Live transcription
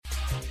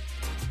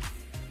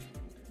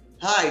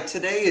Hi,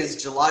 today is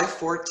July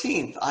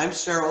 14th. I'm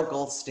Cheryl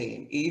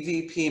Goldstein,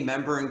 EVP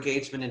Member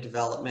Engagement and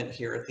Development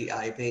here at the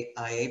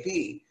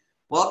IAB.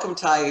 Welcome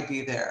to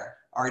IAB There,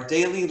 our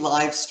daily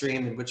live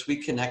stream in which we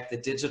connect the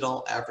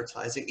digital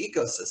advertising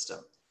ecosystem.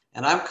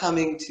 And I'm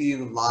coming to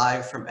you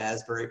live from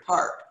Asbury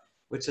Park,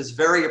 which is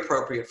very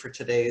appropriate for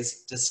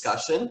today's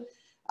discussion.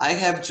 I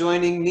have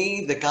joining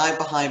me the guy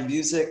behind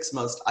music's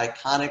most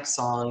iconic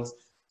songs,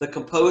 the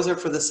composer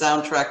for the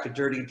soundtrack to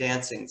Dirty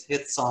Dancing's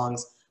hit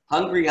songs,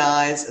 Hungry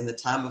Eyes and The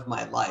Time of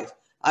My Life.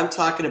 I'm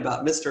talking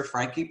about Mr.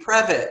 Frankie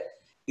Previte.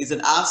 He's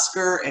an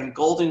Oscar and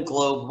Golden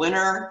Globe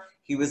winner.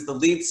 He was the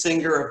lead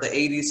singer of the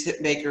 80s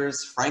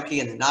hitmakers Frankie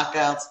and the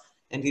Knockouts,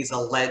 and he's a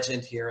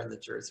legend here in the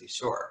Jersey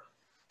Shore.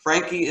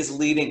 Frankie is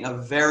leading a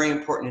very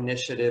important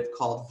initiative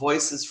called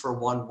Voices for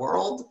One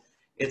World.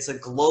 It's a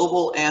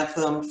global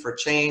anthem for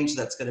change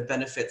that's going to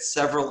benefit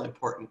several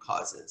important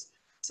causes.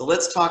 So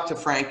let's talk to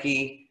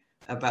Frankie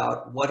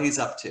about what he's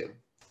up to.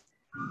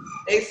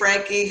 Hey,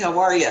 Frankie, how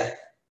are you?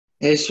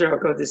 Hey, Cheryl,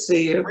 good to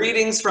see you.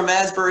 Greetings from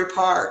Asbury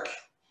Park.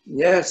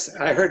 Yes,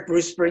 I heard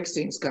Bruce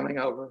Springsteen's coming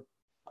over.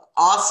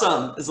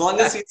 Awesome. As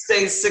long as he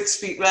stays 6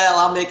 feet, well,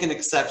 I'll make an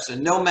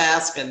exception. No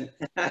mask, and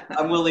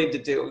I'm willing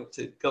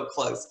to go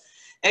close.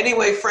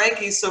 Anyway,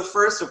 Frankie, so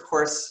first, of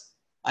course,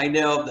 I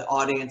know the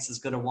audience is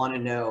going to want to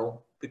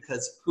know,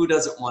 because who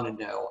doesn't want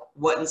to know,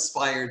 what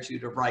inspired you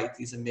to write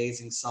these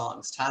amazing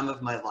songs, Time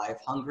of My Life,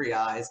 Hungry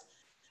Eyes.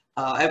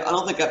 I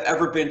don't think I've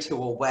ever been to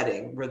a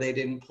wedding where they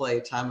didn't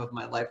play Time of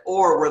My Life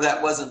or where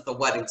that wasn't the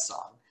wedding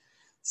song.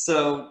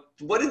 So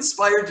what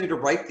inspired you to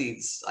write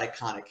these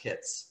iconic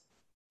hits?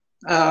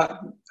 I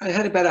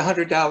had about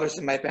 $100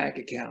 in my bank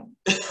account.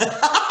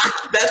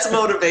 That's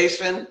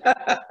motivation.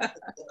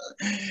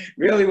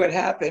 Really what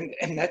happened,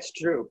 and that's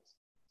true.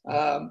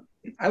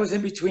 I was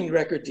in between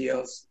record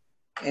deals,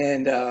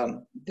 and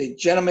the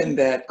gentleman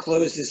that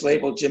closed his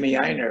label, Jimmy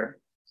Einer,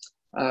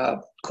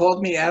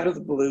 called me out of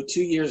the blue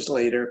 2 years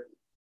later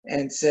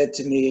and said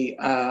to me,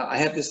 I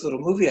have this little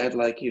movie I'd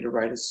like you to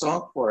write a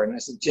song for. And I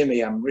said,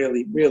 Jimmy, I'm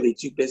really, really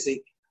too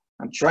busy.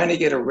 I'm trying to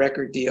get a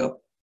record deal.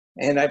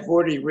 And I've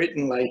already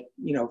written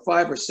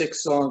 5 or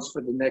 6 songs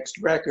for the next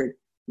record.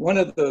 One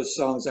of those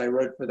songs I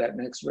wrote for that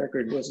next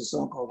record was a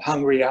song called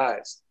Hungry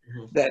Eyes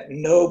that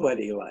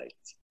nobody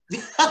liked.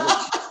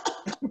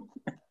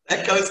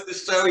 That goes to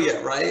show you,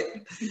 right?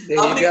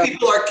 How many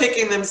people are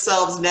kicking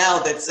themselves now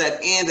that said,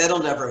 and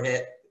that'll never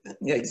hit?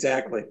 Yeah,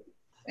 exactly.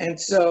 And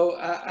so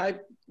I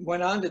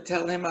went on to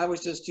tell him I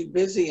was just too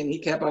busy, and he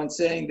kept on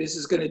saying, this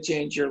is going to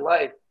change your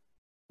life.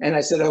 And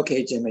I said,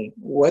 okay, Jimmy,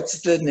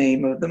 what's the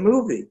name of the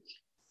movie?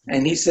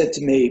 And he said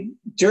to me,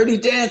 Dirty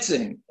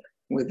Dancing,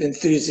 with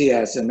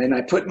enthusiasm. And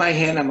I put my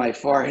hand on my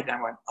forehead and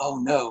I went,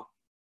 oh no,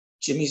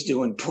 Jimmy's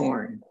doing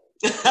porn.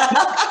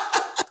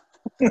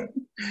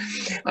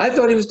 I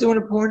thought he was doing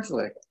a porn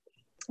flick,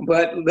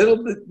 but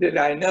little did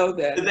I know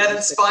that. Did that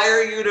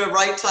inspire you to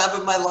write Time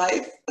of My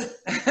Life?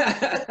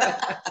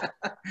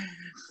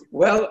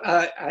 Well,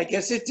 I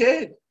guess it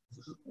did.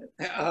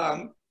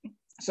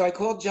 So I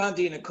called John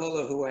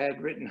DiNicola, who I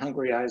had written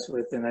Hungry Eyes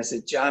with, and I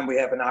said, John, we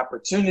have an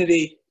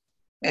opportunity.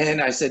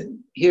 And I said,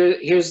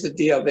 here's the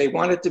deal. They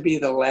want it to be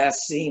the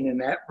last scene,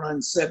 and that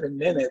runs 7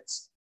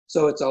 minutes.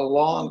 So it's a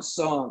long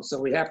song. So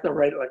we have to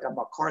write like a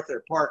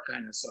MacArthur Park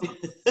kind of song.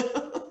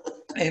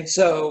 And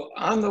so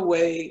on the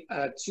way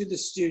to the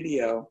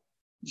studio,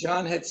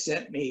 John had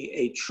sent me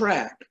a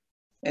track,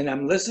 and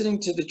I'm listening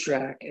to the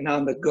track, and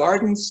on the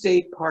Garden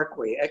State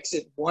Parkway,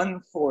 exit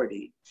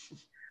 140,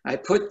 I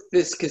put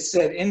this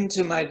cassette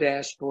into my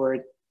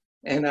dashboard,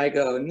 and I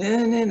go,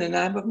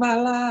 "Time of my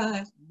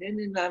life,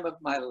 time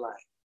of my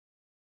life."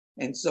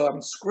 And so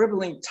I'm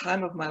scribbling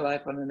Time of My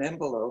Life on an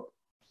envelope,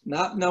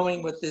 not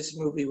knowing what this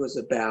movie was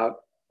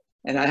about.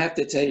 And I have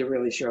to tell you,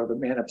 really, Cheryl, the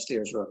man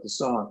upstairs wrote the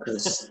song,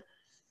 because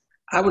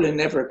I would have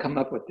never come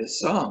up with this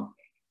song.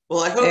 Well,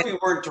 I hope you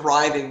weren't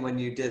driving when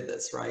you did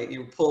this, right?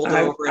 You pulled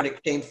over and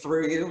it came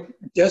through you?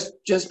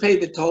 Just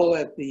paid the toll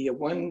at the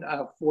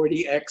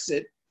 140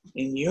 exit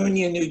in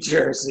Union, New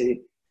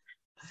Jersey.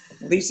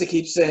 Lisa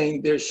keeps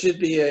saying there should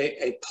be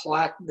a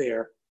plaque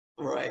there,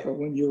 right, for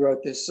when you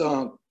wrote this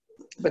song.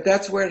 But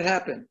that's where it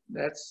happened.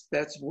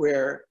 That's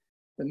where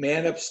the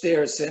man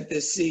upstairs sent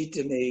this seed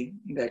to me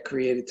that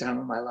created Time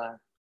of My Life.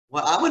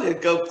 Well, I'm going to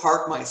go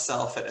park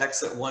myself at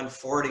exit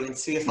 140 and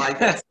see if I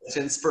get such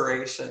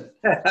inspiration.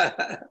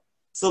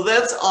 So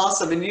that's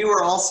awesome. And you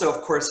were also,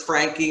 of course,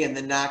 Frankie and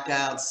the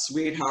Knockouts.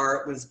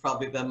 Sweetheart was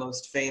probably the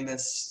most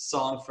famous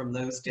song from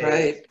those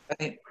days.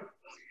 Right.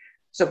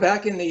 So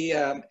back in the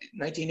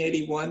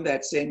 1981,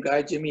 that same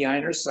guy, Jimmy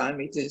Einer, signed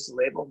me to his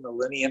label,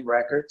 Millennium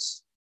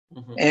Records,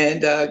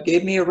 and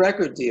gave me a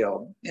record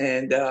deal.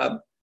 And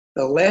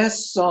the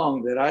last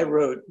song that I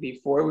wrote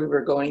before we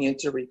were going in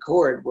to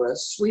record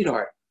was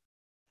Sweetheart.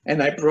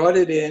 And I brought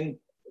it in,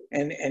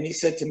 and he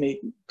said to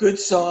me, good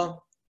song,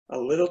 a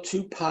little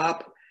too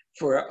pop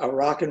for a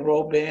rock and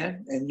roll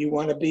band, and you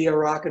want to be a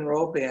rock and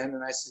roll band?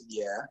 And I said,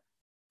 yeah.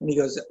 And he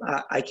goes,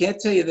 I can't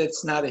tell you that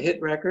it's not a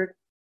hit record,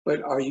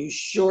 but are you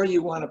sure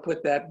you want to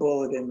put that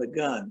bullet in the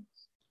gun?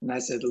 And I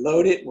said,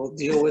 load it, we'll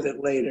deal with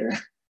it later.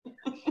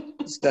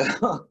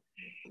 So,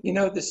 you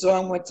know, the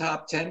song went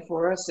top 10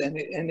 for us, and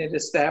it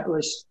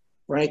established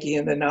Frankie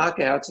and the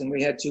Knockouts, and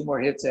we had 2 more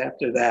hits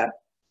after that.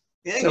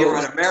 Yeah, so you were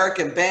on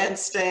American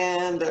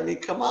Bandstand. I mean,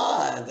 come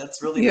on,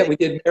 that's really we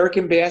did.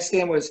 American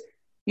Bandstand was,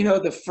 you know,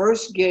 the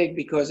first gig,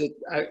 because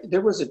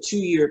there was a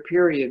 2-year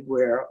period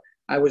where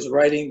I was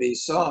writing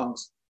these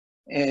songs,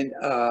 and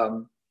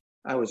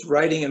I was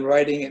writing,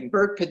 and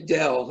Bert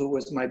Padell, who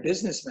was my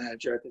business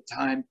manager at the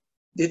time,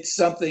 did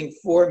something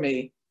for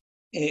me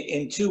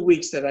in 2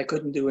 weeks that I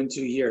couldn't do in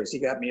 2 years. He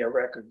got me a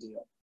record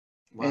deal.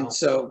 Wow. And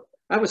so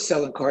I was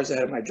selling cars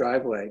out of my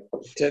driveway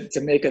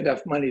to make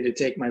enough money to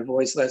take my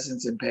voice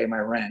lessons and pay my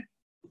rent.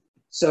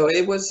 So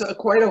it was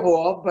quite a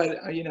haul,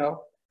 but you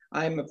know,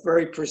 I'm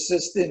very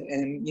persistent,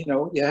 and you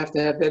know, you have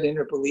to have that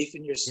inner belief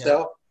in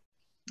yourself.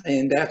 Yeah.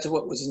 And that's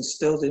what was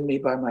instilled in me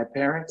by my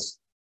parents.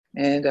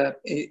 And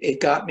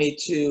it got me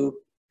to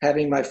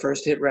having my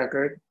first hit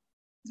record.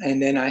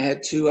 And then I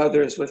had 2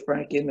 others with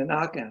Frankie and the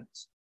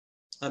Knockouts.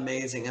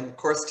 Amazing. And of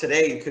course,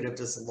 today you could have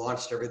just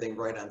launched everything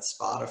right on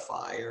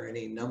Spotify or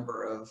any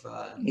number of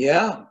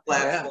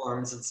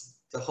platforms. Yeah. It's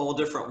a whole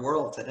different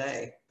world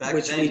today. Back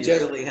then, you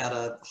really had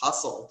to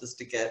hustle just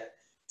to get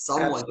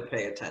someone to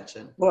pay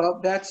attention. Well,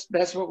 that's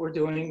what we're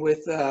doing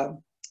with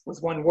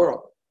One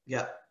World.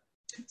 Yeah.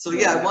 So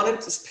yeah, I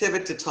wanted to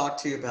pivot to talk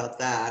to you about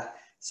that.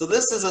 So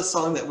this is a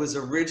song that was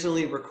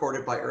originally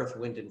recorded by Earth,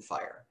 Wind and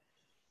Fire.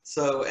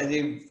 So, and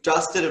you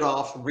dusted it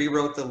off,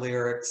 rewrote the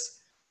lyrics.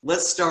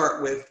 Let's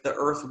start with the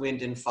Earth,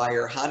 Wind and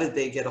Fire. How did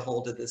they get a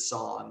hold of this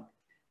song?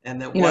 And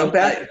then what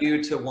led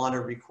you to want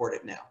to record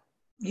it now?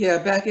 Yeah,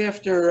 back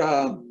after,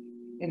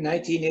 in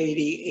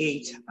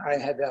 1988,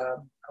 I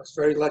was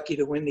very lucky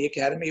to win the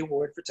Academy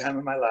Award for Time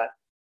of My Life.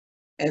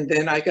 And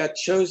then I got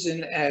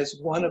chosen as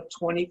one of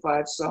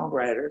 25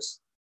 songwriters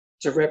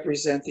to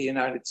represent the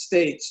United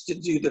States to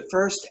do the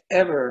first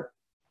ever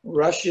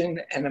Russian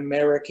and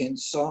American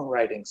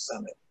Songwriting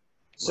Summit.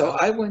 So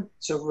I went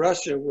to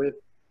Russia with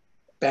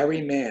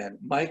Barry Mann,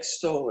 Mike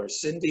Stoller,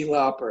 Cyndi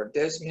Lauper,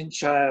 Desmond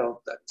Child,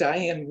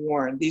 Diane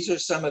Warren. These are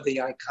some of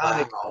the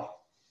iconic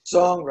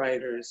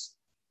songwriters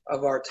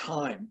of our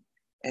time.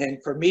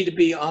 And for me to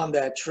be on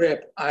that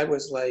trip, I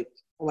was like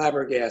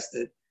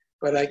flabbergasted.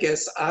 But I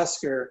guess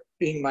Oscar,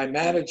 being my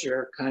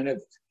manager, kind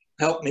of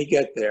helped me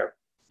get there.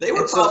 They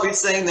were probably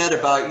saying that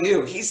about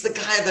you. He's the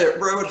guy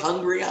that wrote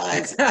Hungry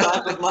Eyes,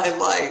 Time of My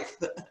Life.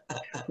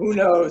 Who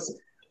knows?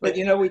 But,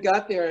 you know, we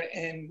got there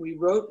and we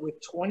wrote with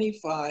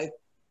 25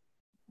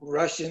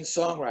 Russian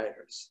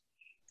songwriters.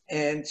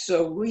 And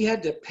so we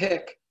had to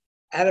pick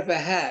out of a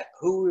hat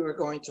who we were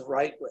going to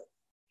write with.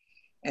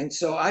 And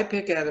so I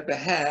picked out of a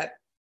hat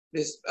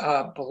this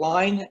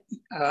blind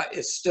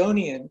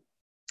Estonian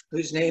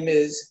whose name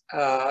is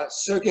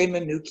Sergei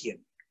Manoukian.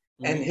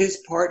 And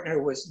his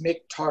partner was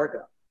Mick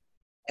Targa.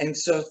 And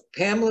so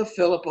Pamela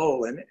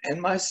Philip-Olin and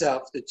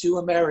myself, the 2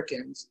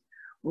 Americans,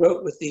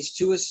 wrote with these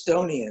 2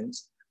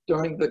 Estonians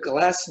during the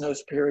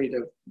glasnost period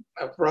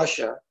of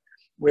Russia,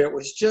 where it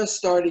was just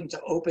starting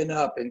to open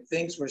up and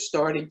things were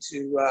starting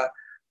to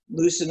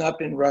loosen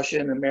up in Russia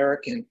and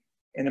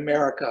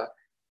America.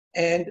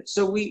 And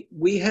so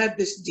we had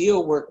this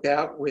deal worked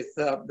out with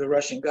the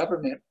Russian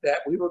government that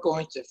we were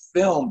going to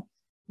film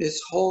this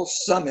whole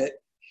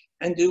summit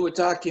and do a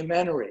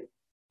documentary.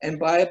 And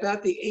by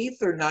about the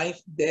 8th or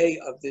 9th day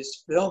of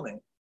this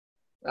filming,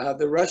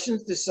 the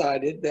Russians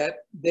decided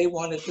that they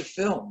wanted to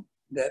film,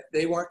 that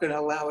they weren't going to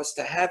allow us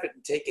to have it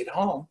and take it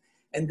home,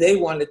 and they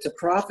wanted to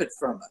profit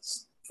from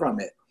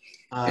it.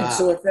 And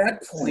so at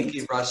that point—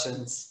 Sneaky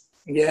Russians.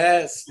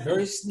 Yes,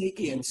 very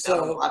sneaky. And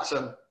so watch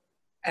them.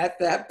 At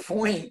that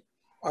point,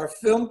 our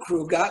film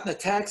crew got in a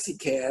taxi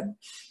cab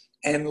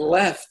and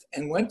left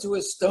and went to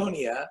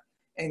Estonia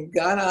and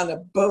got on a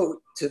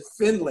boat to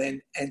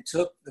Finland and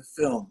took the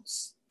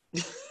films.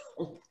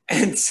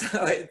 And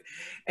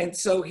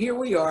so here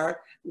we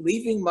are,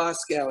 leaving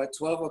Moscow at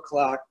 12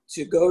 o'clock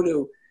to go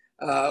to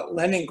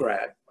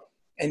Leningrad.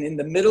 And in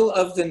the middle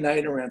of the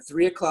night, around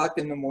 3 o'clock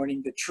in the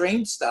morning, the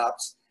train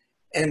stops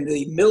and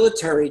the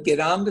military get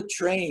on the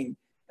train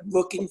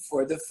looking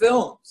for the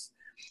films.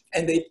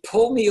 And they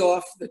pull me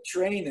off the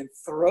train and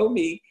throw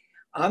me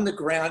on the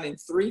ground in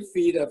 3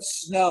 feet of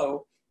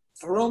snow,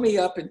 throw me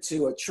up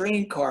into a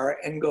train car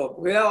and go,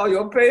 "Well,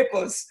 your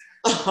papers."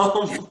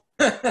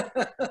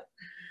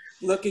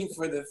 Looking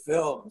for the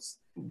films.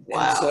 Wow.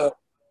 And so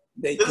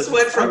this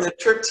went from a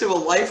trip to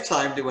a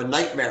lifetime to a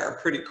nightmare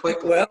pretty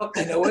quickly. Well,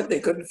 you know what?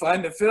 They couldn't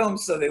find the film,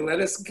 so they let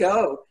us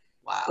go.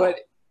 Wow. But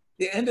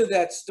the end of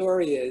that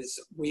story is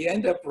we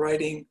end up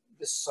writing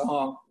the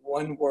song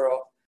One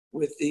World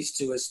with these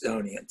 2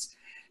 Estonians.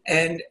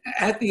 And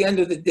at the end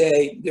of the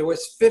day, there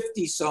was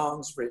 50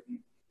 songs written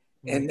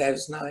in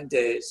those 9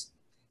 days.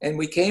 And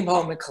we came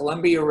home and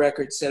Columbia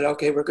Records said,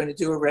 okay, we're going to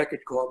do a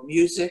record called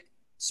Music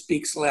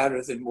Speaks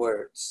Louder Than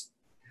Words.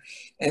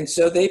 And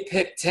so they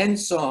picked 10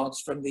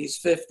 songs from these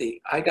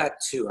 50. I got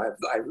 2.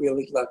 I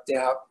really lucked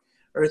out.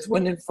 Earth,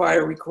 Wind and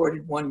Fire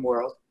recorded One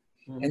World,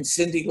 and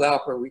Cyndi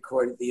Lauper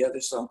recorded the other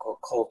song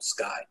called Cold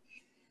Sky.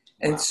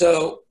 And Wow.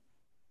 so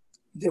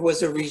there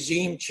was a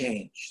regime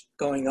change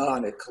going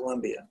on at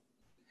Columbia.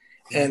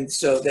 And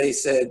so they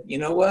said, you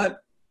know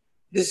what?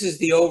 This is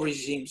the old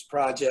regime's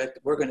project.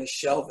 We're going to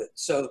shelve it.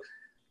 So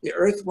the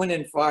Earth, Wind,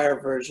 and Fire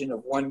version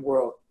of One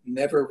World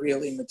never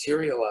really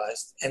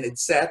materialized. And it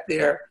sat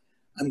there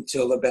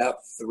until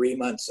about 3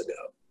 months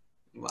ago.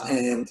 Wow.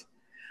 And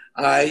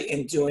I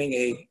am doing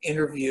an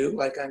interview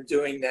like I'm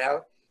doing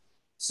now.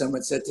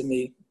 Someone said to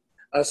me,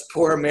 us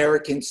poor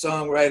American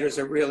songwriters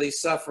are really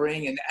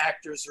suffering and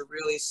actors are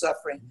really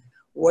suffering.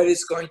 What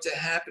is going to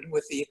happen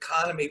with the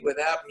economy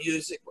without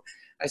music?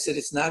 I said,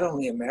 it's not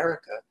only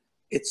America,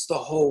 it's the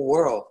whole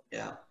world.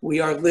 Yeah. We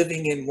are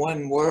living in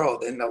one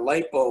world, and the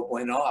light bulb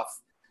went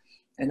off.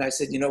 And I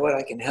said, you know what?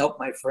 I can help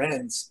my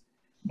friends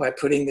by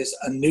putting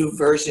a new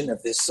version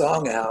of this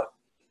song out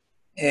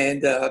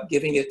and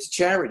giving it to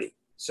charity.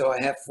 So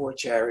I have 4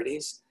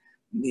 charities: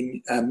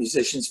 the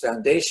Musicians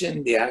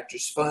Foundation, the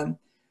Actors Fund,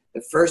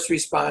 the First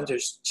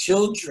Responders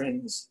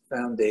Children's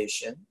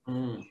Foundation,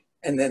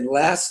 and then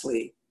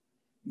lastly,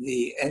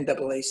 the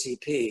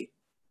NAACP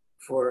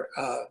for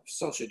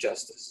social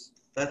justice.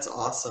 That's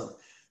awesome.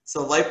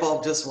 So light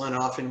bulb just went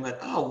off and went,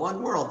 oh,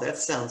 One World, that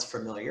sounds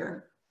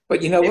familiar.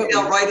 But you know Maybe what?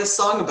 I'll write a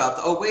song about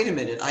that. Oh, wait a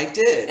minute, I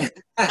did.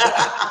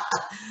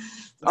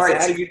 All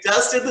right, so you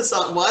dusted the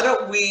song. Why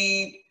don't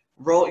we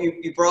roll,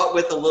 you brought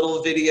with a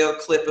little video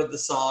clip of the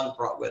song,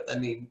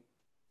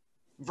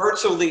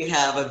 virtually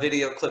have a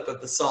video clip of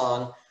the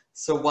song.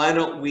 So why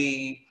don't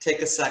we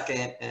take a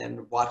second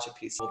and watch a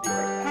piece? We'll be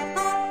right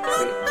back.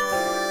 Great.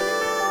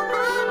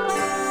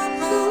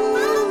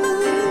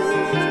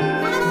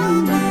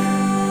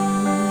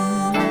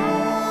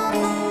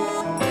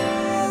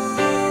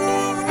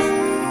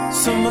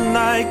 Someone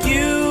like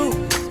you,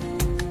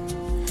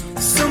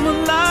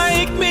 someone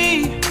like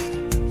me,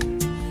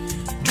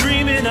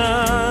 dreaming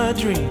a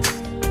dream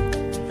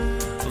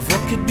of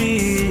what could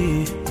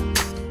be.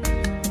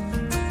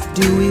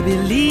 Do we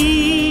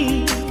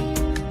believe?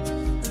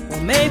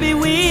 Well, maybe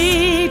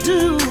we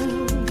do.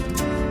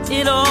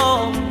 It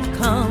all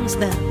comes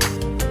down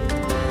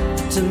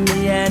to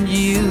me and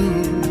you.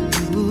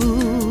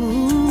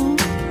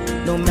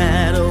 No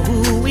matter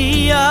who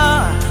we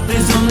are,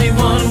 There's only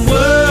one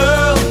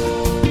world,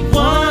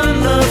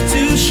 one love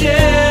to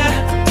share.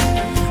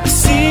 I've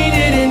seen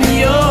it in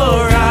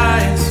your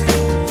eyes,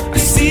 I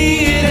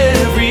see it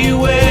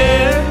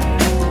everywhere.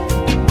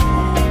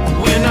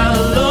 We're not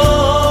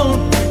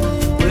alone,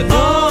 we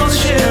all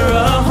share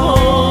a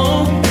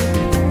home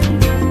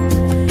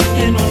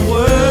in a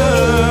world.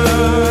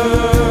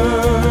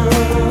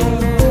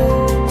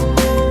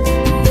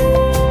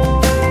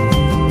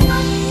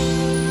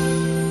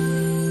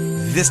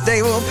 This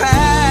day will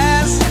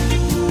pass.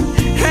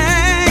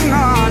 Hang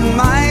on,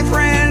 my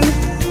friend.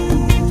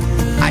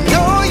 I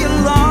know you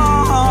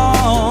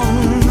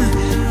long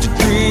to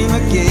dream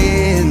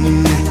again.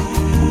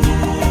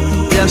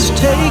 just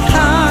take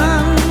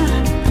heart,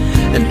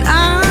 and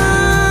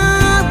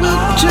I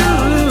will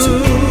too.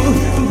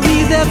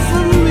 Be there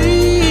for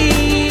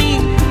me,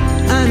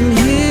 I'm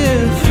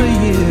here for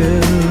you.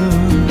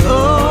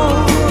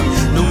 Oh,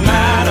 No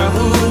matter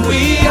who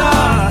we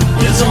are,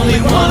 there's only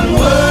one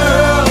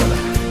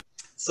world.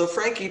 So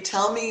Frankie,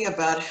 tell me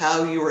about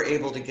how you were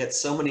able to get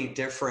so many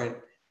different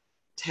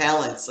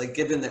talents, like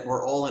given that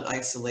we're all in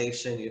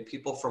isolation, you have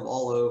people from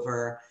all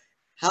over.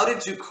 How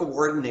did you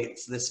coordinate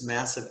this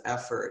massive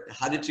effort?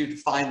 How did you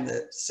find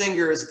the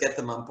singers, get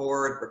them on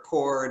board,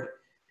 record,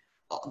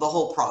 the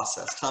whole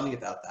process? Tell me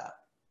about that.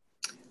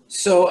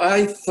 So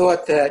I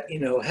thought that,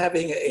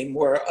 having a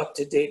more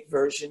up-to-date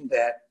version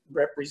that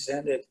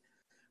represented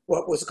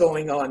what was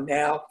going on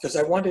now, because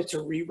I wanted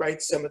to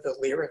rewrite some of the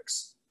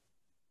lyrics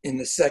in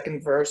the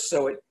second verse,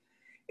 so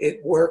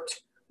it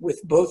worked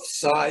with both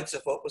sides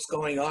of what was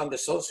going on, the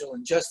social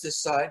injustice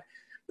side,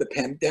 the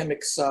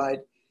pandemic side.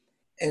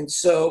 And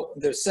so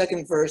the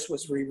second verse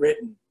was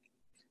rewritten.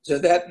 So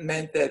that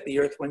meant that the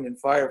Earth, Wind, and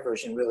Fire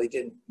version really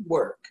didn't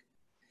work.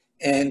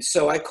 And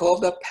so I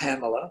called up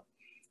Pamela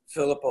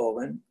Philip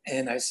Olin,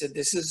 and I said,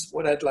 this is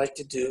what I'd like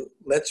to do.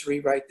 Let's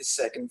rewrite the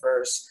second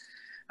verse.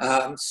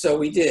 So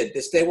we did.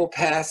 This day will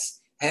pass.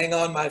 Hang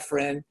on, my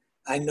friend.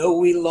 I know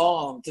we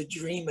long to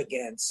dream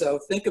again. So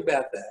think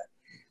about that.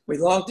 We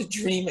long to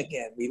dream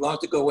again. We long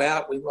to go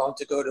out. We long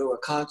to go to a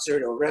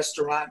concert or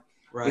restaurant.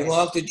 Right. We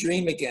long to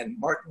dream again.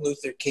 Martin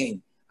Luther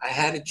King. I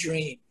had a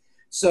dream.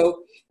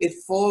 So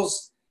it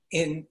falls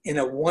in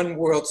a one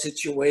world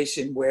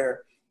situation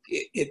where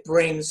it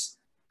brings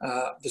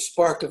the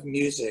spark of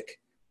music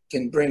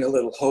can bring a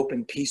little hope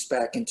and peace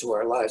back into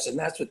our lives. And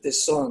that's what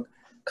this song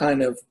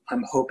kind of,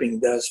 I'm hoping,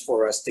 does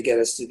for us to get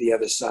us to the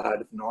other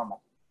side of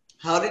normal.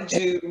 How did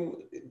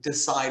you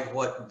decide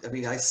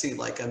I see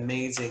like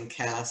amazing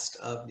cast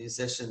of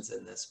musicians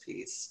in this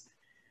piece.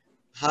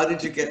 How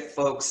did you get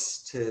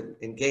folks to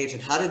engage,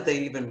 and how did they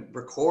even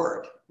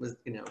record with,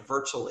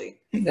 virtually?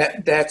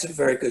 That's a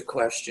very good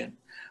question.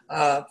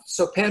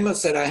 So Pamela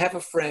said, I have a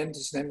friend,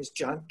 his name is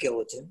John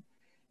Gilliton,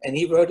 and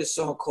he wrote a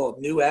song called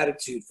New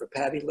Attitude for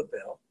Patti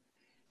LaBelle.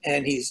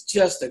 and he's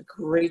just a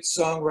great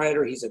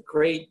songwriter. He's a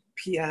great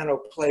piano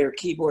player,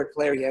 keyboard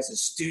player. He has a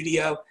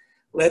studio.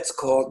 Let's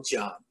call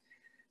John.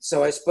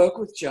 So I spoke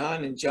with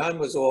John, and John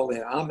was all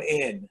in. I'm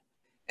in.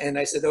 And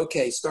I said,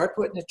 okay, start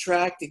putting a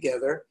track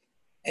together,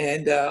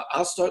 and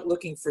I'll start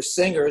looking for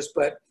singers,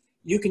 but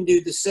you can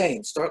do the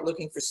same. Start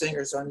looking for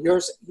singers on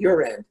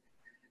your end.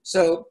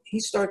 So he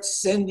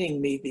starts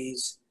sending me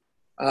these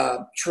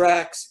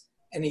tracks,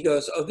 and he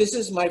goes, oh, this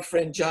is my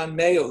friend John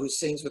Mayo, who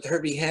sings with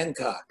Herbie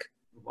Hancock.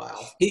 Wow.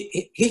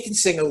 He can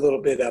sing a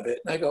little bit of it.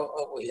 And I go,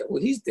 oh,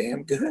 well, he's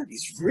damn good.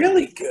 He's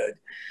really good.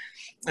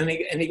 And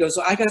he goes,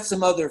 well, I got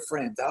some other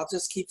friends. I'll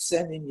just keep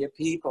sending you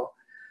people.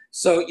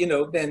 So,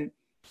 then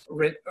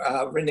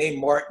Renee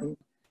Martin,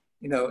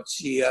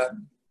 she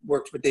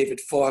worked with David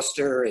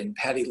Foster and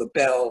Patti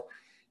LaBelle,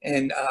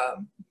 and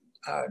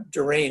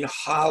Doreen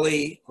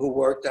Holly,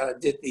 who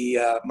did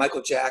the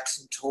Michael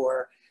Jackson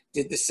tour,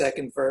 did the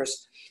second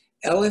verse.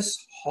 Ellis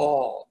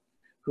Hall,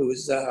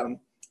 who's a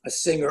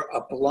singer,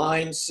 a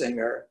blind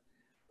singer,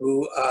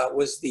 who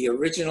was the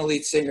original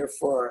lead singer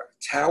for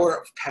Tower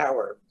of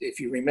Power, if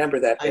you remember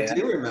that band. I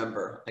do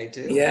remember, I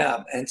do.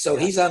 Yeah, and so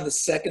he's on the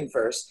second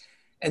verse.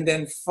 And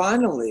then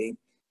finally,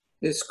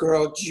 this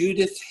girl,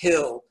 Judith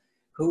Hill,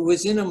 who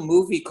was in a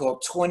movie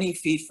called 20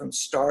 Feet from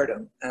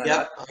Stardom.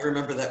 Yeah, I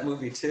remember that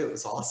movie too. It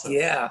was awesome.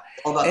 Yeah,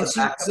 and she's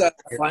a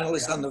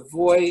finalist on The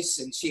Voice,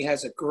 and she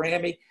has a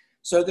Grammy.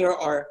 So there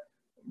are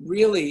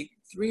really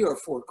 3 or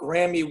 4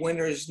 Grammy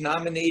winners,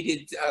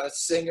 nominated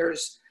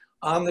singers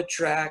on the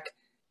track.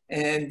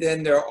 And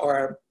then there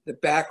are the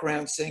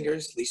background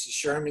singers, Lisa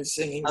Sherman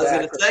singing. I was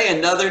going to say,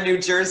 another New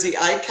Jersey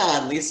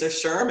icon, Lisa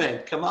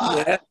Sherman. Come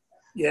on.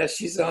 Yeah,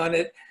 she's on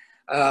it.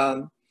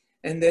 And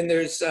then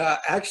there's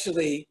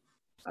actually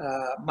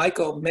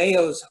Michael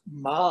Mayo's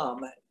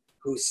mom,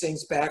 who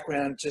sings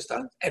background just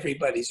on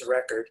everybody's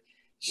record.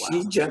 Wow.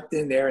 She jumped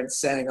in there and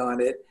sang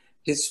on it.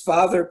 His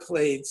father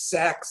played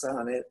sax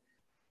on it.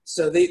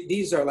 So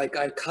these are like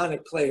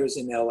iconic players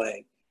in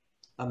LA.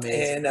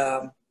 Amazing.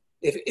 And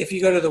if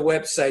you go to the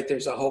website,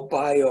 there's a whole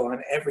bio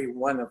on every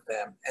one of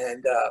them.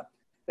 And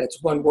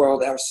that's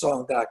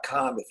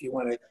oneworldoursong.com if you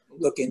want to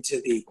look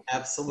into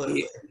some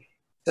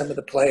of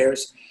the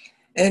players.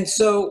 And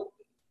so,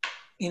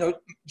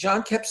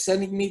 John kept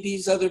sending me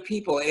these other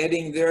people,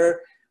 adding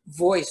their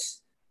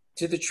voice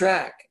to the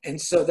track. And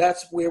so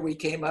that's where we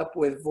came up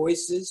with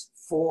Voices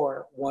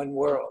for One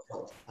World.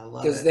 I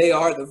love it. Because they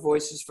are the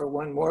voices for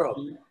One World.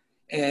 Mm-hmm.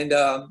 And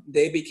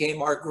they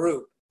became our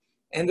group.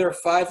 And there are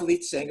 5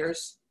 lead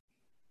singers.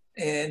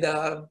 And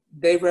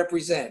they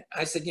represent.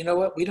 I said, you know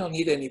what? We don't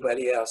need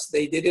anybody else.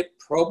 They did it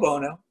pro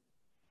bono.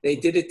 They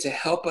did it to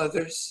help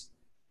others.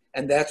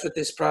 And that's what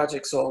this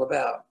project's all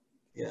about.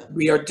 Yeah.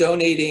 We are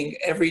donating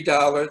every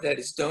dollar that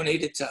is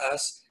donated to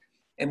us.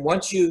 And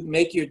once you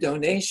make your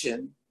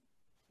donation,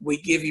 we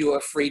give you a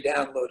free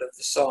download of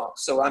the song.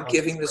 So I'm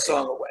giving the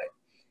song away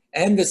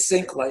and the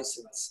sync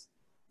license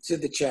to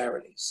the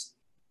charities.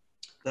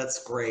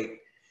 That's great.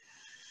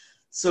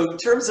 So in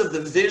terms of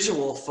the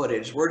visual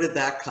footage, where did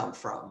that come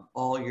from?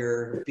 All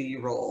your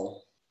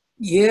B-roll?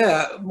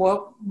 Yeah,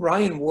 well,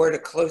 Ryan Ward, a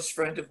close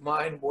friend of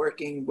mine,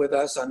 working with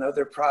us on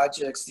other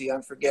projects, The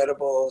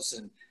Unforgettables,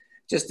 and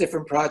just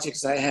different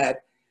projects I had.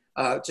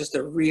 Just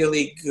a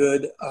really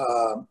good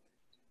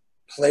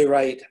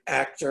playwright,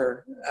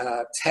 actor,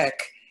 tech,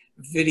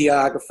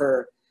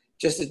 videographer,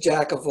 just a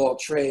jack of all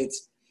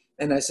trades.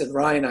 And I said,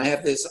 Ryan, I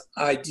have this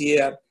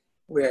idea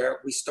where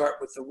we start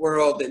with the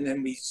world and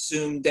then we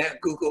zoom down,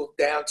 Google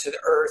down to the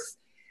earth,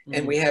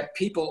 and we have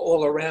people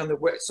all around the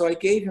world. So I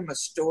gave him a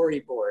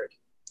storyboard.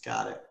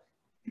 Got it.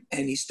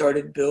 And he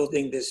started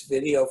building this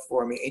video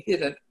for me. He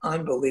did an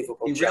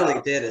unbelievable job. He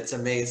really did. It's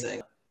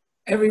amazing.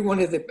 Every one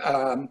of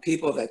the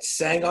people that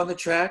sang on the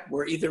track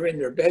were either in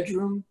their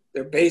bedroom,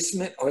 their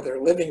basement, or their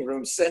living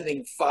room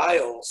sending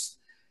files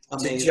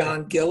to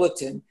John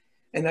Gilliton.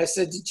 And I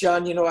said to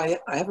John, I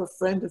have a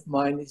friend of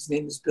mine. His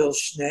name is Bill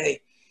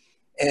Schnee.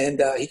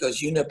 And he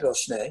goes, you know Bill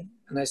Schnee?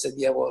 And I said,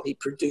 yeah, well, he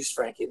produced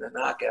Frankie and the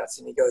Knockouts.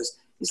 And he goes,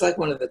 he's like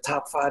one of the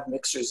top 5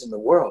 mixers in the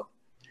world.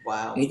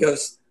 Wow. And he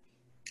goes,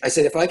 I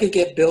said, if I could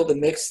get Bill to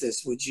mix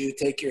this, would you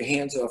take your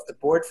hands off the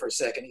board for a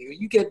second? He goes,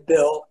 you get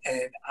Bill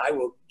and I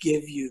will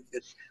give you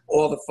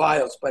all the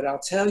files. But I'll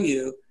tell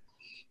you,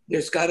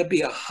 there's got to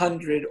be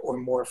 100 or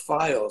more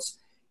files.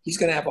 He's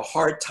going to have a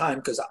hard time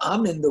because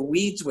I'm in the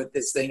weeds with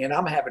this thing and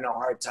I'm having a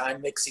hard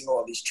time mixing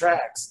all these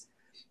tracks.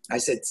 I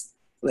said,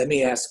 let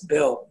me ask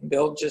Bill.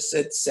 Bill just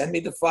said, send me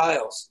the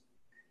files.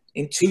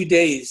 In 2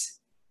 days,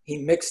 he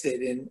mixed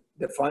it, and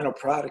the final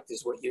product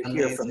is what you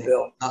hear from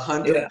Bill.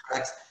 100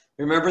 tracks.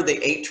 Remember the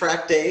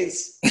 8-track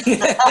days? The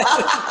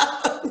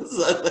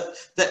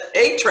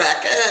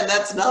 8-track, and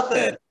that's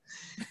nothing.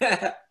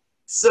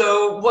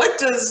 So what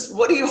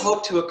do you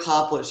hope to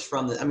accomplish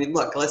from this? I mean,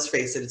 look, let's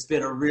face it, it's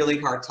been a really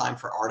hard time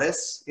for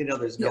artists.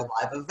 There's no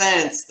live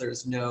events,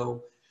 there's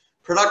no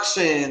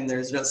production,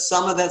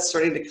 some of that's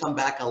starting to come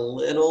back a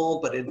little,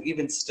 but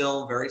even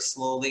still very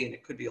slowly, and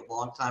it could be a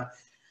long time.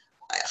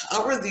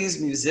 How are these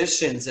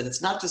musicians, and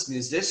it's not just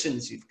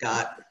musicians, you've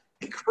got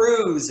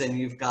crews, and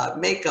you've got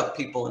makeup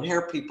people and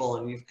hair people,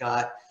 and you've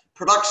got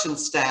production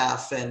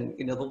staff, and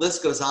the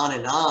list goes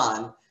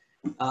on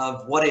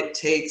of what it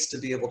takes to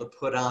be able to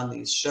put on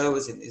these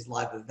shows and these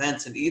live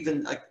events, and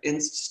even like in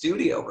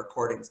studio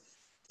recordings.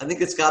 I think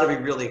it's got to be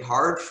really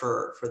hard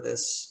for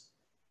this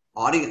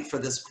audience, for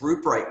this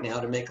group right now,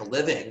 to make a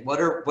living. What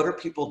are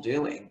people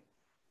doing?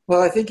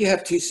 Well, I think you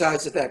have two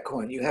sides of that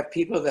coin. You have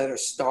people that are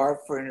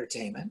starved for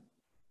entertainment.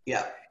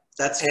 Yeah,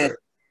 that's true.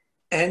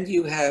 And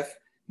you have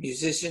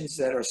musicians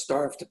that are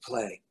starved to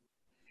play.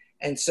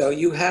 And so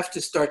you have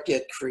to start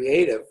get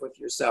creative with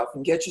yourself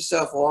and get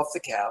yourself off the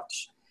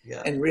couch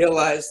and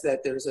realize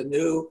that there's a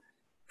new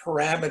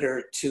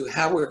parameter to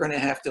how we're going to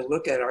have to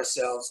look at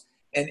ourselves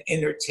and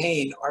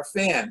entertain our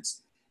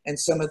fans. And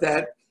some of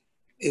that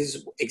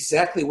is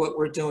exactly what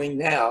we're doing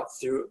now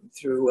through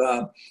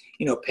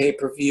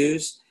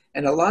pay-per-views.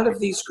 And a lot of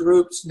these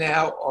groups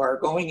now are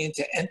going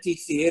into empty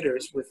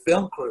theaters with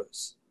film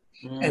crews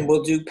and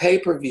will do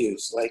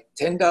pay-per-views, like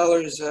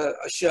 $10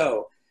 a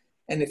show.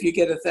 And if you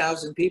get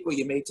 1,000 people,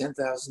 you made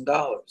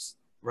 $10,000.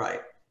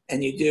 Right.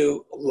 And you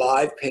do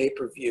live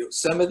pay-per-view.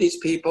 Some of these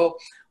people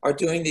are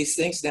doing these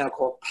things now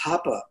called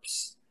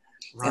pop-ups.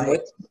 Right.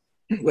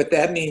 And what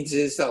that means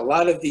is a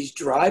lot of these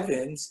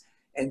drive-ins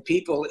and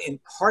people in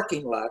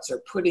parking lots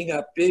are putting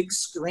up big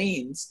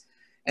screens,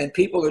 and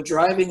people are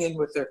driving in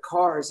with their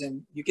cars,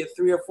 and you get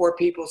 3 or 4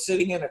 people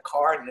sitting in a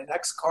car, and the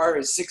next car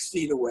is 6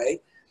 feet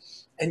away,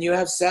 and you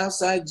have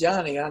Southside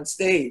Johnny on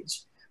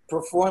stage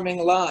performing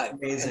live.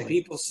 Amazing. And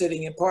people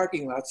sitting in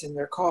parking lots in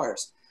their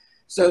cars.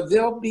 So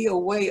there'll be a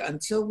way,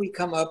 until we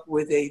come up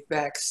with a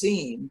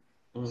vaccine,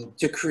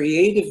 to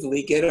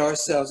creatively get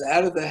ourselves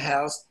out of the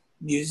house,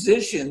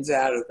 musicians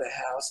out of the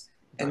house,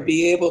 and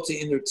be able to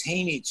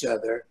entertain each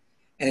other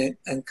and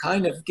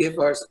kind of give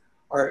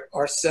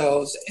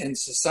ourselves and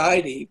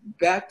society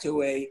back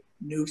to a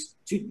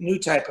new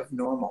type of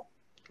normal.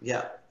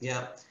 Yeah,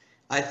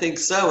 I think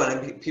so.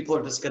 And people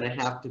are just going to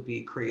have to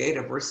be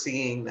creative. We're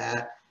seeing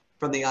that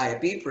from the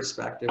IAB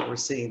perspective. We're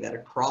seeing that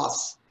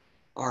across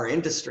our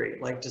industry,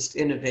 like just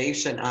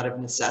innovation out of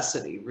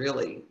necessity,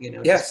 really.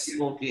 Yes. Just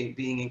people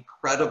being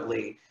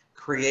incredibly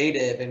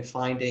creative and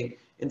finding,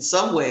 in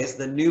some ways,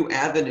 the new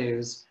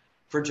avenues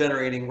for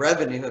generating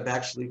revenue have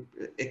actually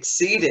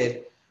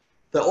exceeded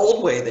the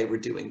old way they were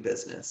doing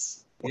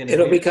business.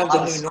 It'll become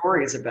the new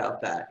stories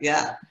about that.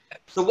 Yeah.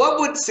 So what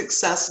would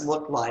success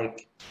look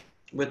like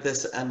with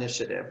this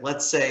initiative?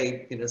 Let's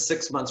say,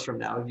 6 months from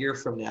now, a year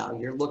from now,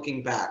 you're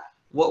looking back.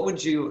 What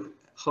would you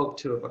hope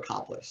to have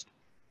accomplished?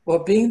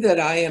 Well, being that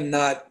I am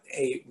not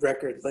a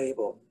record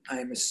label, I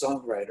am a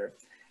songwriter.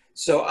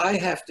 So I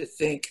have to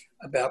think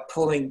about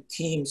pulling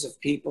teams of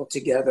people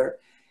together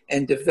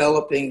and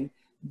developing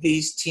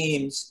these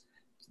teams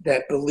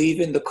that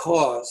believe in the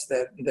cause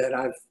that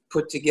I've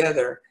put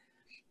together.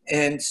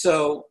 And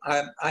so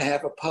I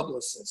have a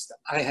publicist.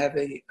 I have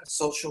a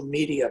social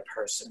media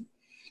person.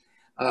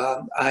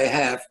 I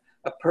have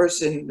a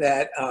person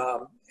that,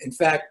 in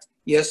fact,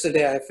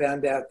 yesterday I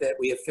found out that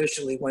we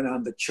officially went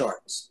on the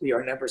charts. We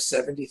are number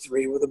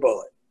 73 with a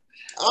bullet.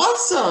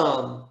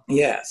 Awesome.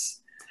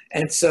 Yes.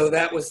 And so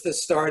that was the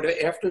start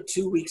after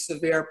 2 weeks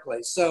of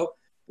airplay. So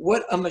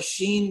what a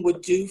machine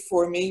would do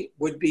for me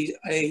would be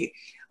a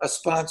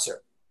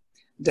sponsor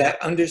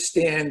that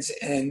understands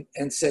and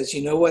says,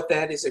 you know what,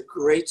 that is a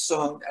great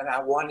song, and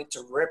I want it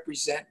to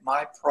represent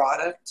my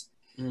product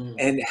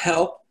and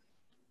help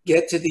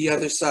get to the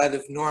other side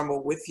of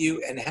normal with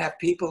you and have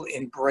people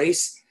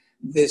embrace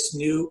this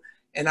new.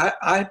 And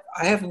I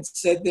haven't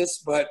said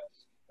this, but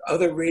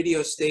other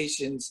radio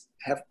stations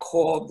have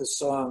called the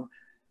song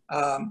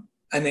an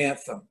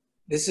anthem.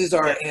 This is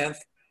our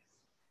anthem.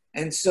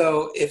 And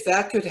so if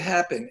that could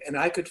happen, and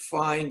I could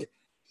find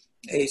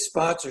a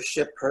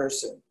sponsorship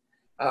person,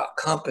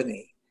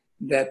 company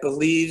that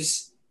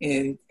believes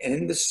in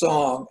the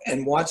song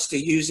and wants to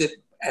use it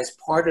as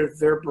part of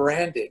their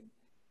branding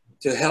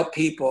to help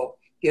people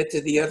get to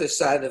the other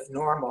side of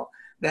normal,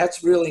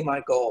 that's really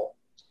my goal.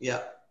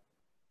 Yeah.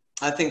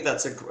 I think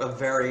that's a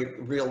very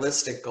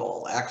realistic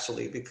goal,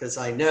 actually, because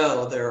I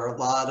know there are a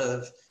lot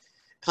of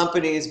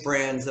companies,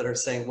 brands that are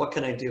saying, what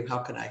can I do? How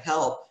can I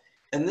help?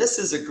 And this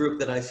is a group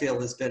that I feel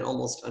has been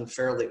almost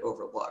unfairly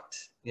overlooked.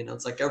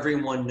 It's like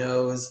everyone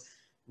knows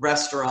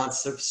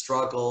restaurants have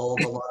struggled,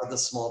 a lot of the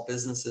small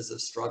businesses have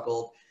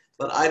struggled,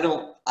 but I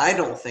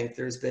don't think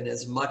there's been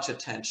as much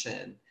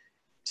attention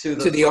to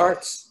the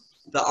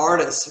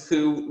artists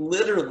who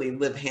literally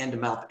live hand to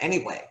mouth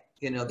anyway.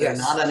 They're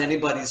not on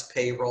anybody's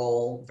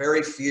payroll.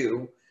 Very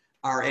few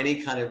are in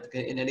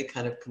any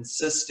kind of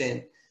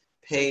consistent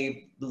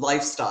pay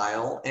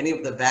lifestyle.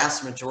 The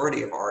vast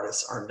majority of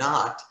artists are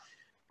not.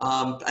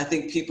 I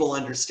think people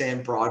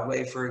understand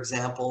Broadway, for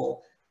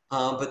example,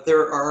 but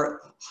there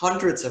are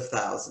hundreds of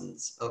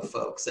thousands of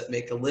folks that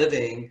make a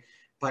living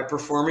by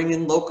performing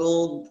in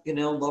local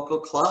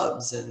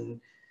clubs and,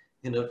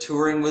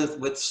 touring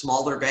with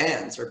smaller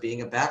bands or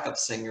being a backup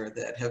singer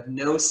that have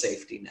no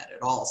safety net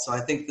at all. So I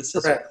think this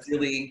is a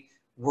really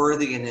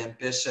worthy and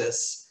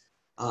ambitious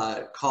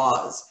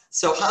cause.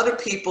 So how do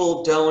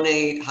people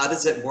donate? How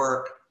does it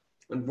work?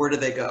 And where do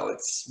they go?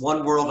 It's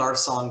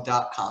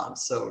oneworldoursong.com.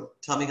 So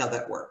tell me how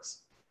that works.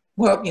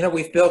 Well,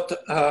 we've built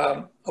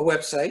a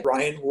website.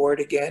 Ryan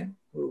Ward, again,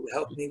 who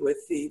helped me with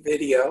the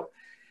video,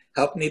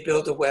 helped me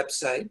build a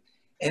website.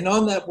 And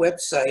on that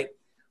website,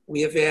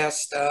 we have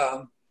asked,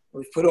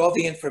 we've put all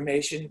the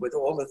information with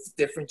all of the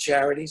different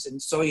charities.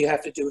 And so all you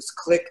have to do is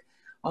click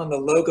on the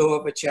logo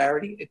of a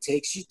charity. It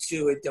takes you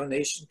to a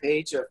donation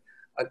page of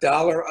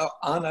 $1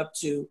 on up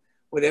to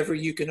whatever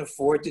you can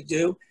afford to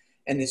do.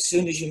 And as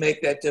soon as you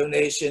make that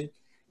donation,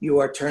 you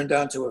are turned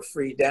on to a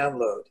free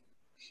download.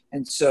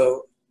 And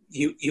so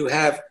you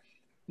have,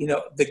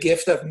 the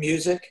gift of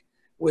music,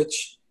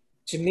 which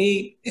to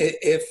me,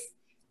 if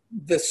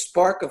the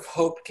spark of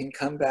hope can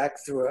come back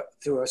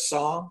through a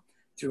song,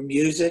 through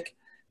music,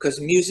 because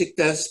music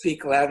does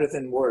speak louder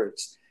than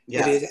words.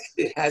 Yes.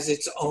 It has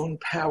its own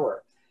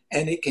power,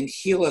 and it can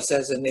heal us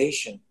as a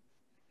nation.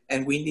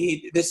 And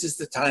this is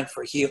the time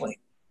for healing.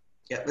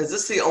 Yeah. Is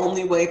this the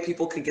only way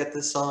people can get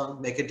this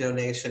song? Make a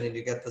donation and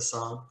you get the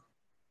song?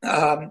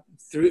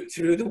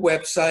 Through the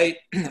website,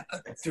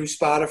 through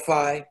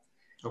Spotify,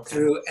 Okay.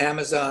 through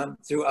Amazon,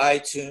 through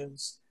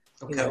iTunes.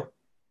 Okay.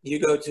 You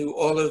go to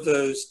all of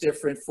those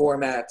different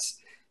formats,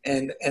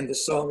 and the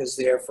song is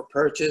there for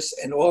purchase,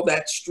 and all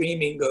that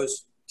streaming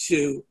goes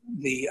to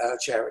the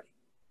charity.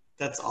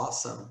 That's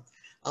awesome.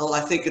 Oh,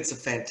 I think it's a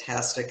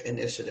fantastic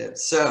initiative.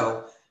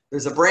 So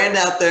there's a brand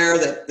out there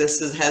that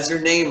has your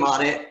name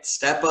on it.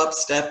 Step up,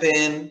 step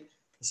in.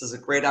 This is a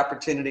great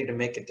opportunity to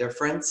make a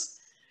difference.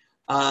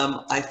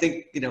 I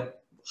think,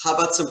 how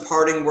about some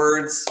parting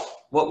words?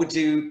 What would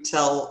you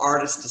tell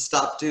artists to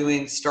stop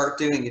doing, start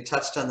doing? You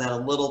touched on that a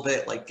little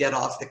bit, like get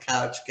off the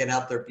couch, get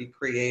out there, be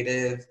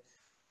creative.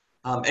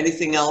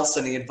 Anything else,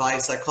 any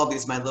advice? I call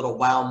these my little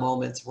wow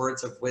moments,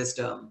 words of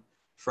wisdom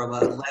from a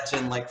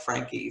legend like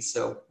Frankie.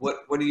 So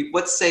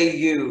what say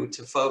you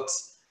to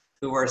folks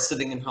who are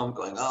sitting at home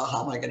going, oh,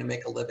 how am I going to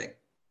make a living?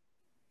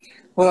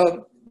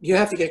 Well, you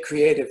have to get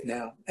creative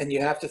now, and you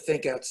have to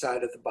think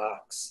outside of the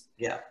box.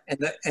 Yeah.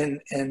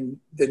 And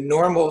the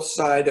normal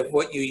side of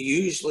what you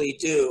usually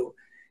do,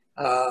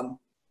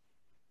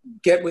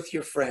 get with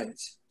your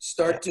friends,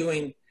 start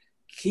doing,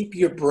 keep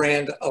your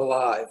brand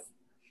alive,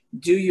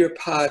 do your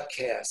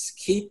podcasts,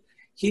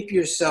 keep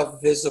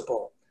yourself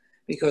visible,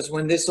 because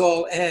when this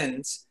all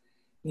ends,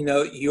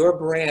 your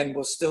brand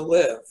will still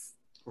live.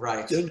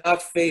 Right. Do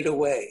not fade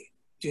away.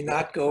 Do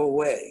not go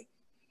away.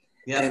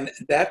 Yeah. And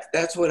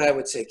that's what I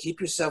would say. Keep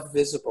yourself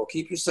visible,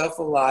 keep yourself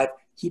alive,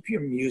 keep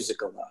your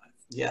music alive.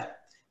 Yeah.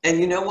 And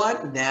you know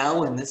what?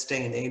 Now in this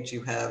day and age,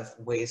 you have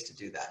ways to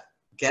do that.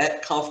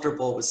 Get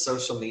comfortable with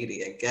social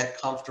media,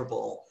 get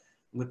comfortable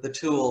with the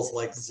tools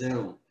like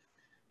Zoom.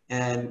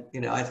 And,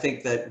 I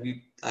think that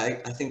I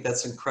think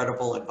that's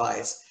incredible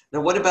advice.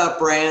 Now, what about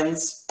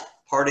brands?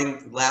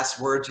 Parting last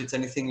words, it's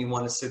anything you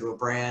want to say to a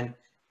brand,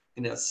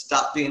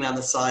 stop being on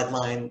the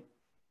sideline,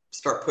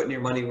 start putting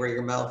your money where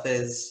your mouth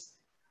is.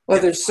 Well,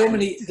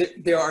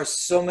 there are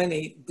so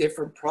many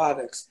different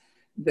products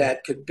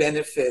that could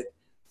benefit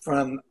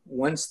from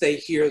once they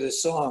hear the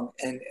song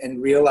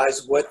and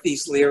realize what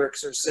these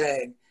lyrics are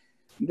saying,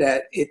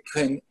 that it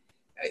can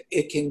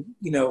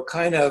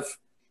kind of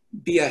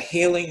be a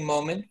healing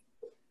moment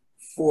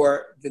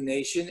for the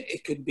nation.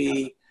 It could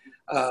be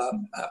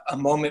a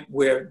moment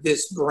where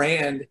this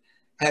brand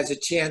has a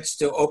chance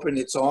to open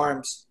its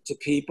arms to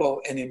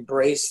people and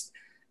embrace,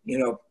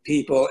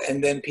 people,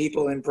 and then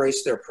people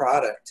embrace their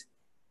product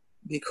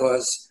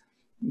because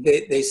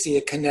they see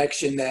a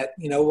connection that,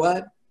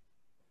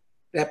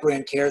 that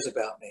brand cares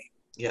about me.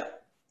 Yeah.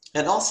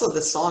 And also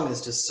the song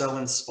is just so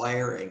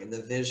inspiring, and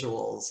the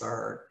visuals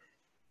are,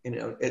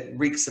 it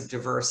reeks of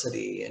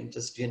diversity and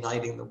just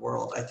uniting the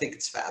world. I think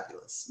it's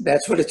fabulous.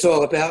 That's what it's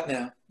all about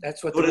now.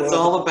 That's what it's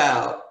all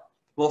about.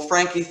 Well,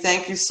 Frankie,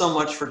 thank you so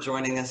much for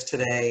joining us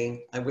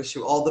today. I wish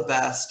you all the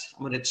best.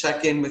 I'm going to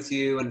check in with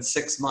you in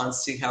 6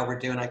 months, see how we're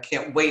doing. I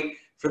can't wait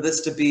for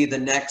this to be the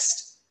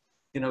next,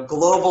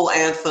 global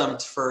anthem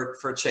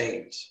for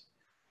change.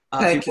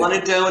 If you want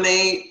to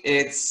donate,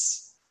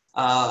 it's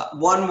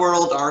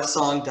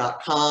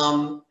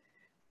oneworldoursong.com.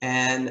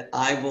 And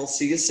I will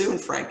see you soon,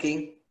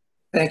 Frankie.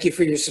 Thank you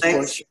for your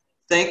support.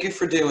 Thank you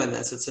for doing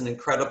this. It's an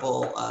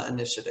incredible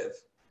initiative.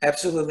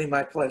 Absolutely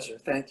my pleasure.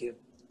 Thank you.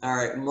 All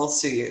right, and we'll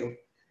see you.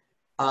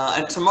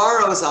 And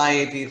tomorrow's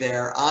IAB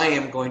There, I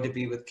am going to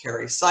be with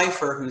Carrie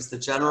Cipher, who's the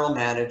General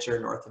Manager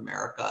North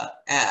America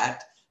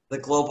at the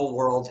Global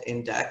World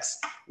Index,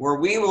 where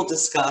we will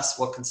discuss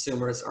what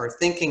consumers are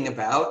thinking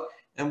about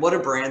and what do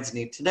brands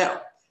need to know.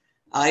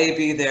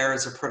 IAB There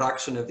is a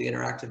production of the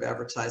Interactive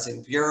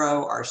Advertising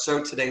Bureau. Our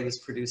show today was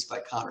produced by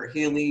Connor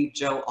Healy,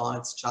 Joe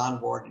Aunts, John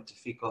Ward, and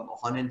Tafiko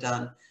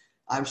Mohanandan.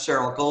 I'm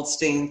Cheryl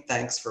Goldstein.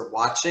 Thanks for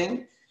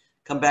watching.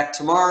 Come back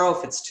tomorrow.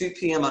 If it's 2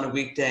 p.m. on a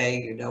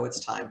weekday, it's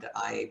time to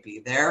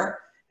IAB There.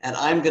 And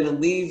I'm going to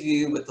leave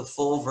you with the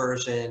full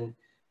version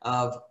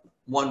of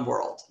One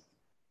World.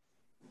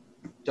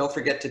 Don't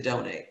forget to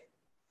donate.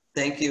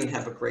 Thank you and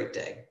have a great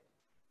day.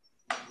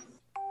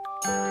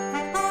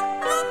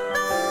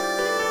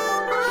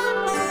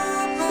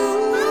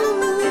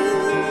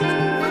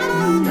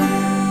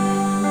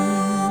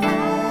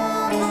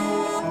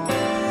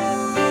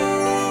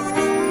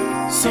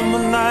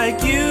 someone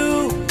like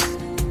you,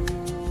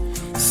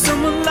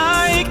 someone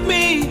like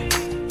me,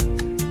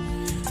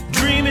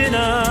 dreaming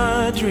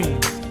a dream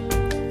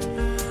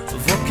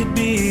of what could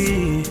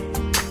be.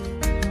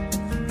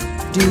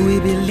 Do we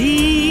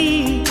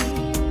believe?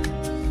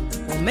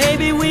 Or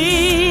maybe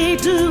we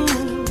do.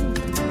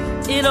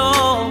 It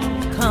all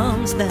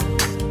comes down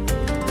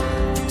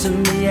to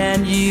me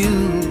and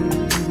you.